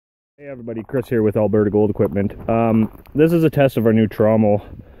Hey everybody, Chris here with Alberta Gold Equipment. This is a test of our new TROMMEL.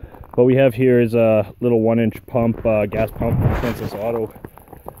 What we have here is a little 1-inch pump, gas pump from Census Auto.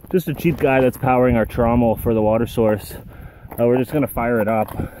 Just a cheap guy that's powering our TROMMEL for the water source. We're just going to fire it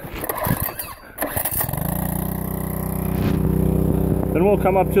up. Then we'll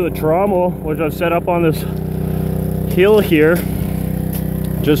come up to the TROMMEL, which I've set up on this hill here,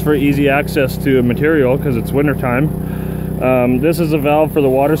 just for easy access to material because it's winter time. This is a valve for the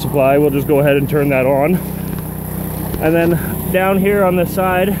water supply. We'll just go ahead and turn that on. And then down here on this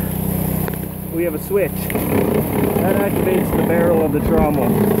side, we have a switch. That activates the barrel of the TROMMEL.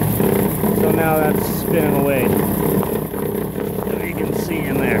 So now that's spinning away. As you can see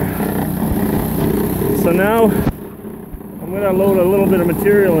in there. So now, I'm going to load a little bit of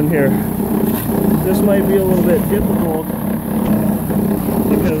material in here. This might be a little bit difficult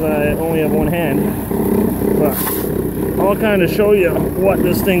because I only have one hand. But I'll kind of show you what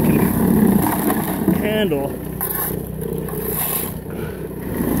this thing can handle.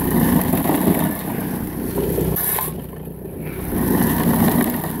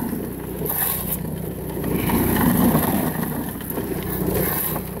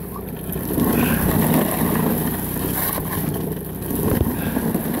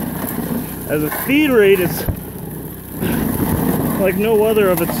 As a feed rate, it's like no other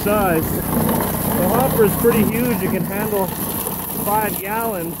of its size. The hopper is pretty huge. It can handle 5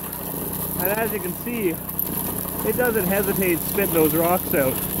 gallons, and as you can see, it doesn't hesitate spitting those rocks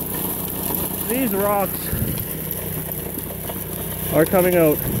out. These rocks are coming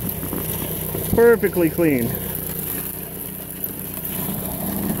out perfectly clean.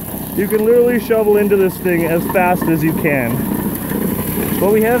 You can literally shovel into this thing as fast as you can.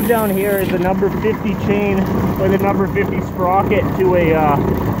 What we have down here is a number 50 chain with a number 50 sprocket to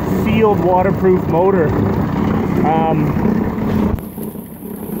a sealed waterproof motor,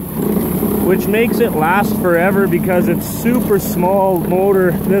 which makes it last forever because it's super small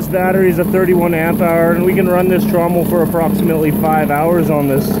motor. This battery is a 31 amp hour and we can run this TROMMEL for approximately 5 hours on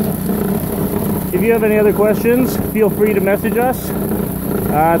this. If you have any other questions, feel free to message us.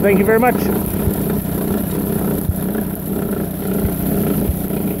 Thank you very much.